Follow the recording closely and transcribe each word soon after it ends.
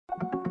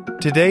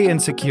Today in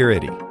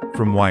Security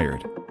from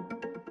Wired.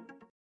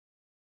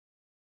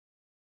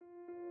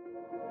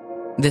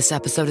 This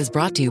episode is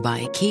brought to you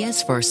by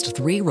Kia's first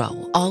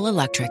three-row,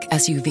 all-electric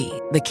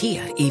SUV, the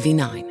Kia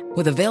EV9,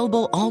 with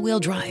available all-wheel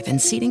drive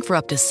and seating for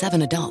up to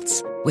 7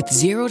 adults, with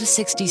 0 to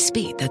 60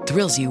 speed that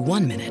thrills you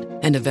 1 minute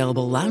and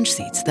available lounge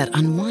seats that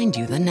unwind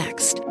you the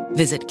next.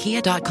 Visit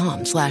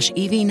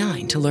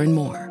kia.com/EV9 to learn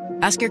more.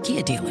 Ask your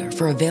Kia dealer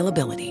for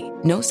availability.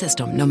 No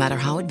system, no matter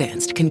how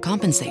advanced, can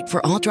compensate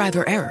for all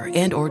driver error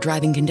and or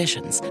driving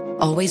conditions.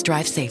 Always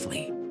drive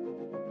safely.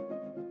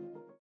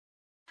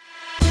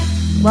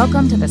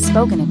 Welcome to the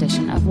spoken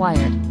edition of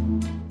Wired.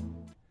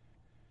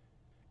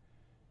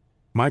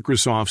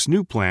 Microsoft's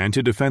new plan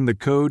to defend the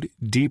code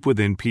deep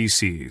within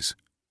PCs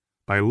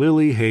by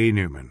Lily Hay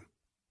Newman.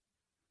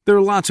 There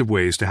are lots of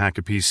ways to hack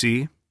a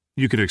PC.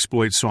 You can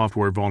exploit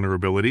software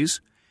vulnerabilities.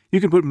 You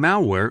can put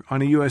malware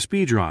on a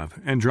USB drive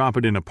and drop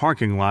it in a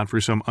parking lot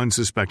for some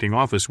unsuspecting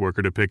office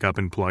worker to pick up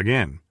and plug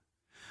in.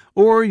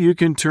 Or you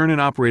can turn an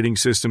operating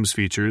system's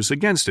features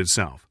against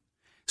itself,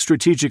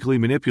 strategically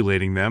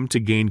manipulating them to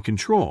gain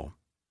control.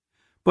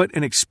 But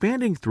an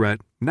expanding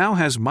threat now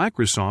has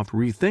Microsoft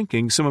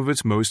rethinking some of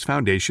its most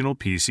foundational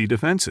PC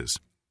defenses.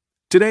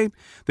 Today,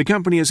 the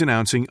company is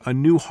announcing a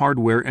new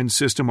hardware and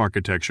system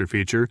architecture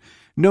feature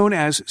known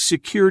as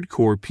Secured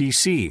Core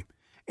PC,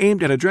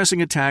 aimed at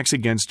addressing attacks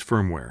against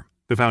firmware,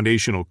 the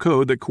foundational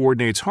code that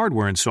coordinates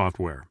hardware and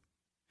software.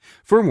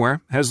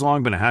 Firmware has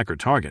long been a hacker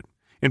target,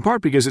 in part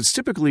because it's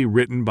typically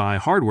written by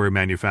hardware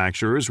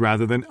manufacturers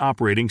rather than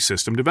operating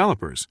system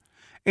developers,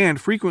 and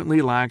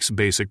frequently lacks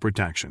basic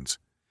protections.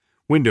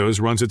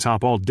 Windows runs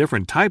atop all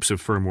different types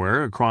of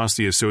firmware across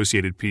the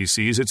associated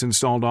PCs it's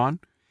installed on,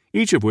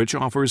 each of which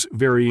offers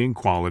varying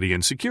quality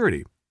and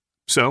security.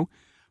 So,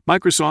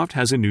 Microsoft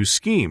has a new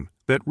scheme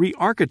that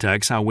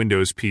re-architects how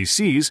Windows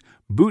PCs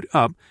boot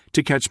up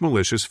to catch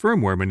malicious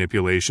firmware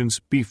manipulations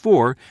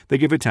before they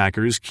give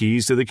attackers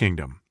keys to the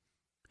kingdom.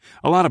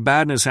 A lot of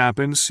badness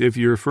happens if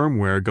your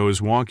firmware goes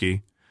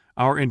wonky.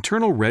 Our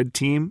internal red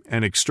team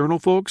and external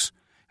folks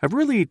have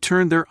really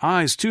turned their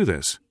eyes to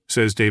this,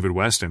 says David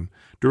Weston,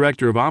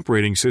 Director of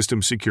Operating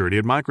System Security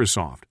at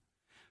Microsoft.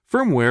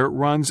 Firmware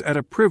runs at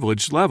a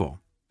privileged level.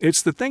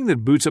 It's the thing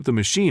that boots up the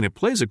machine. It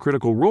plays a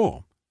critical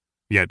role.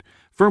 Yet,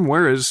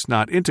 firmware is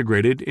not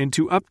integrated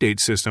into update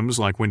systems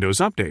like Windows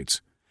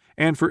updates.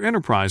 And for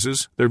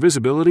enterprises, their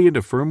visibility into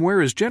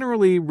firmware is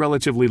generally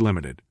relatively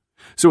limited.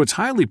 So it's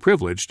highly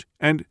privileged,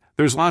 and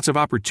there's lots of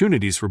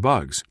opportunities for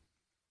bugs.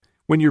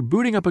 When you're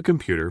booting up a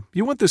computer,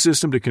 you want the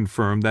system to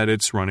confirm that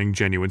it's running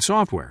genuine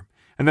software,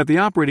 and that the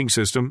operating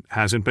system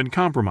hasn't been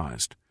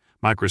compromised.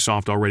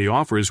 Microsoft already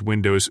offers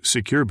Windows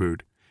Secure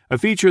Boot, a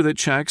feature that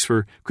checks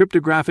for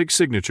cryptographic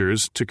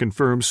signatures to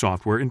confirm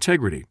software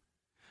integrity.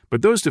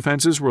 But those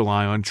defenses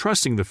rely on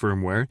trusting the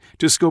firmware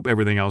to scope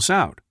everything else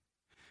out.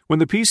 When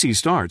the PC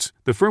starts,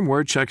 the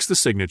firmware checks the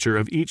signature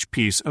of each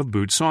piece of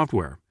boot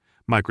software,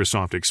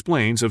 Microsoft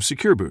explains of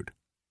Secure Boot.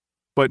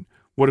 But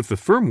what if the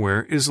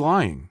firmware is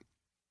lying?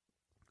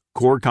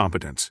 Core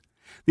competence.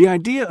 The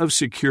idea of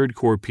Secured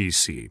Core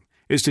PC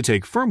is to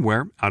take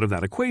firmware out of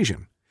that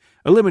equation,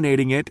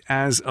 eliminating it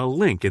as a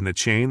link in the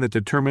chain that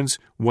determines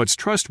what's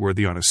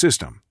trustworthy on a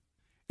system.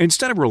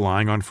 Instead of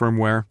relying on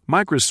firmware,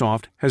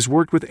 Microsoft has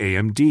worked with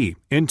AMD,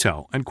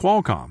 Intel, and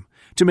Qualcomm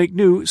to make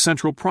new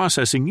central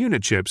processing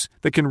unit chips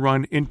that can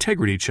run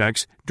integrity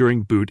checks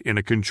during boot in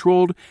a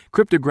controlled,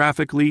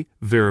 cryptographically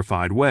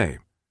verified way.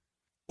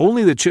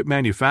 Only the chip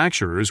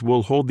manufacturers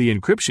will hold the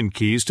encryption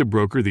keys to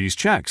broker these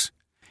checks,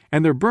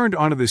 and they're burned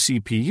onto the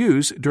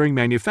CPUs during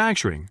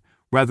manufacturing,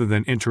 rather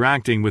than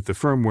interacting with the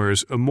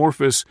firmware's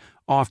amorphous,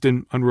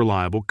 often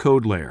unreliable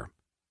code layer.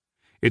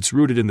 It's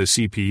rooted in the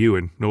CPU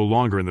and no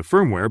longer in the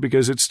firmware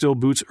because it still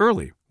boots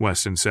early,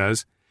 Weston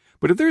says.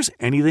 But if there's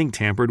anything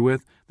tampered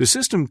with, the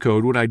system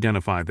code would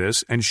identify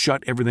this and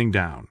shut everything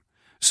down.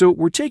 So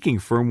we're taking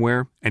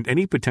firmware and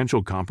any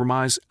potential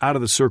compromise out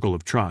of the circle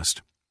of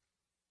trust.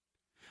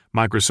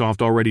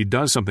 Microsoft already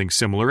does something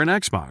similar in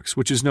Xbox,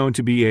 which is known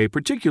to be a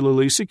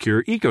particularly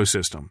secure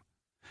ecosystem.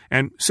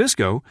 And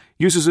Cisco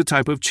uses a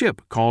type of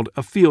chip called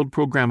a field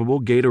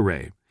programmable gate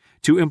array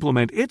to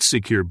implement its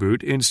secure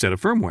boot instead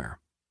of firmware.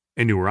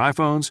 In newer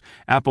iPhones,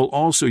 Apple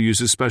also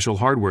uses special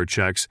hardware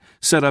checks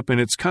set up in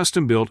its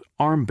custom-built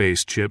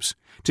ARM-based chips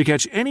to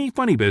catch any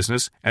funny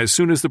business as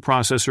soon as the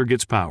processor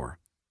gets power.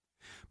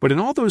 But in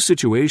all those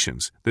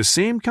situations, the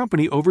same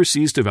company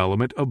oversees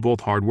development of both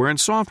hardware and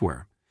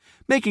software,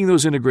 making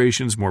those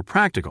integrations more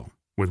practical.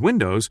 With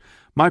Windows,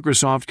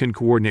 Microsoft can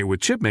coordinate with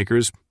chip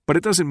makers, but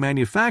it doesn't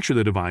manufacture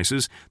the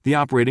devices the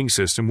operating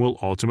system will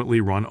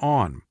ultimately run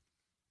on.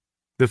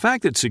 The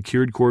fact that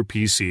Secured Core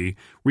PC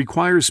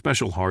requires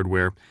special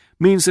hardware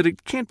means that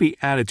it can't be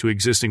added to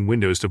existing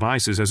Windows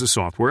devices as a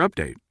software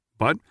update.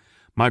 But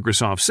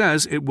Microsoft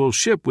says it will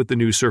ship with the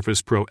new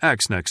Surface Pro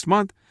X next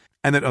month,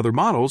 and that other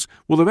models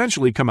will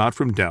eventually come out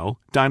from Dell,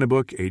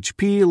 Dynabook,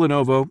 HP,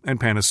 Lenovo, and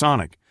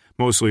Panasonic,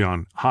 mostly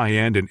on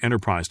high-end and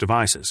enterprise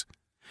devices.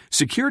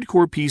 Secured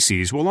Core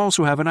PCs will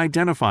also have an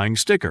identifying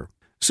sticker,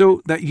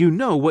 so that you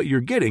know what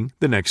you're getting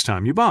the next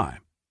time you buy.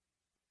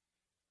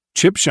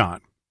 Chip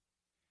shot.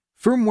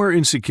 Firmware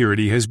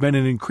insecurity has been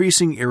an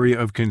increasing area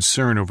of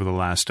concern over the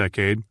last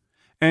decade,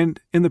 and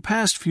in the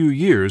past few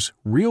years,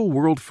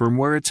 real-world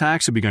firmware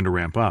attacks have begun to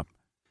ramp up.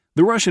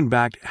 The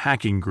Russian-backed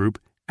hacking group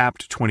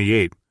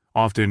Apt28,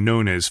 often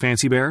known as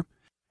Fancy Bear,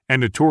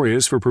 and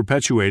notorious for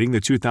perpetuating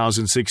the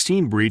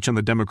 2016 breach on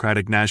the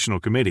Democratic National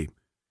Committee,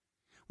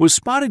 was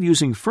spotted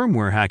using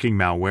firmware hacking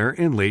malware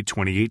in late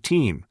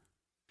 2018.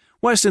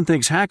 Weston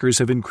thinks hackers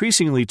have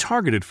increasingly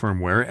targeted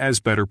firmware as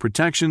better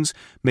protections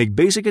make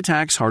basic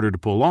attacks harder to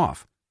pull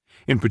off.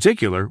 In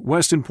particular,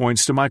 Weston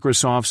points to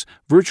Microsoft's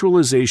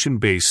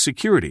virtualization-based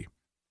security,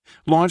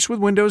 launched with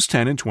Windows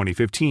 10 in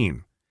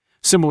 2015,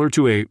 similar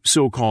to a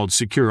so-called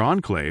secure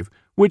enclave,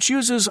 which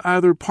uses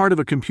either part of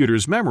a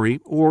computer's memory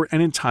or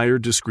an entire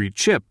discrete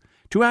chip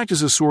to act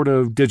as a sort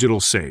of digital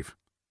safe.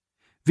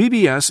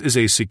 VBS is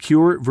a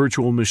secure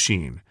virtual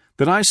machine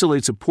that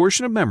isolates a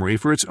portion of memory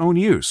for its own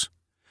use.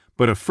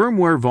 But a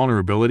firmware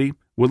vulnerability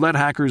would let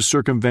hackers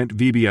circumvent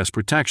VBS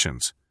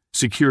protections.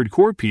 Secured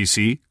Core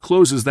PC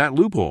closes that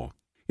loophole.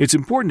 It's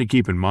important to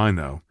keep in mind,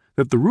 though,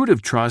 that the root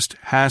of trust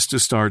has to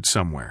start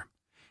somewhere.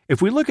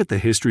 If we look at the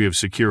history of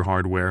secure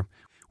hardware,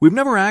 we've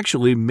never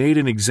actually made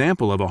an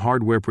example of a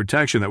hardware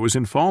protection that was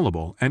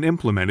infallible and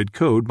implemented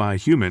code by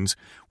humans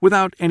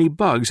without any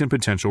bugs and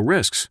potential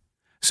risks,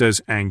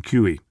 says Ang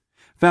Cui,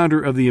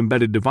 founder of the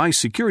embedded device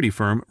security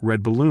firm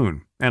Red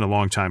Balloon and a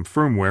longtime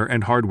firmware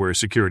and hardware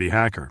security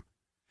hacker.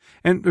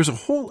 And there's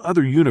a whole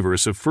other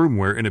universe of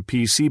firmware in a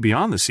PC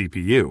beyond the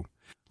CPU,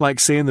 like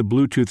say in the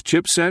Bluetooth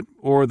chipset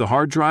or the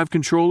hard drive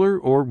controller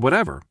or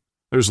whatever.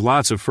 There's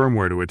lots of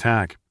firmware to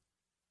attack.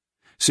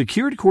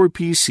 Secured Core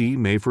PC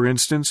may, for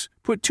instance,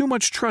 put too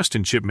much trust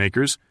in chip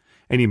makers.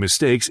 Any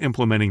mistakes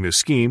implementing the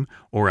scheme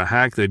or a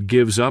hack that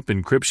gives up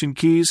encryption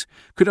keys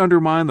could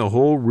undermine the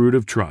whole root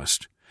of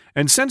trust.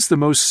 And since the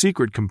most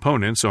secret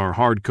components are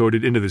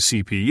hard-coded into the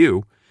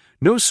CPU,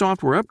 no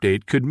software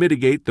update could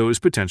mitigate those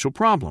potential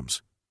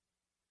problems.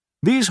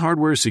 These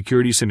hardware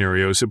security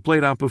scenarios have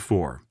played out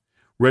before.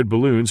 Red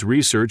Balloon's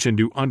research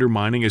into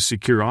undermining a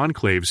secure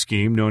enclave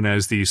scheme known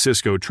as the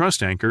Cisco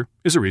Trust Anchor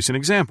is a recent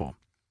example.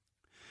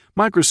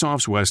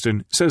 Microsoft's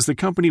Weston says the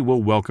company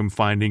will welcome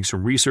findings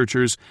from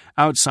researchers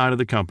outside of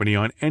the company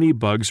on any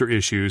bugs or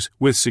issues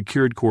with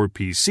Secured Core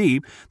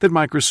PC that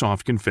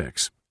Microsoft can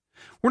fix.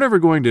 We're never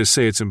going to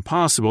say it's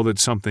impossible that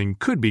something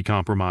could be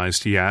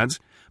compromised, he adds,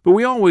 but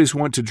we always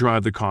want to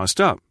drive the cost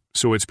up,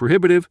 so it's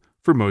prohibitive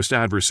for most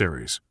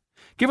adversaries.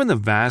 Given the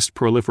vast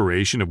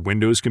proliferation of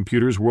Windows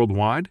computers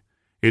worldwide,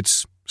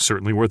 it's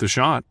certainly worth a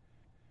shot.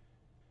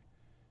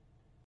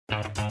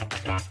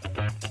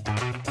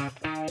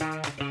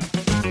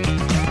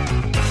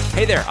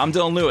 Hey there, I'm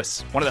Dylan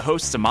Lewis, one of the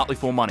hosts of Motley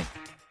Fool Money.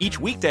 Each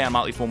weekday on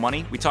Motley Fool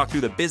Money, we talk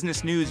through the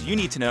business news you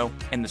need to know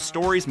and the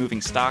stories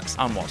moving stocks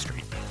on Wall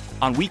Street.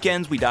 On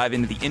weekends, we dive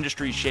into the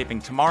industries shaping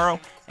tomorrow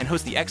and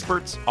host the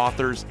experts,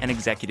 authors, and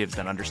executives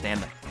that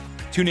understand them.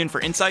 Tune in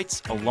for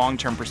insights, a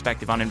long-term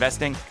perspective on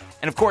investing,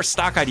 and of course,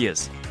 stock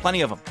ideas.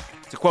 Plenty of them.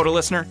 To quote a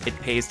listener, it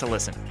pays to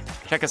listen.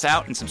 Check us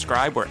out and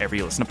subscribe wherever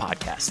you listen to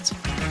podcasts.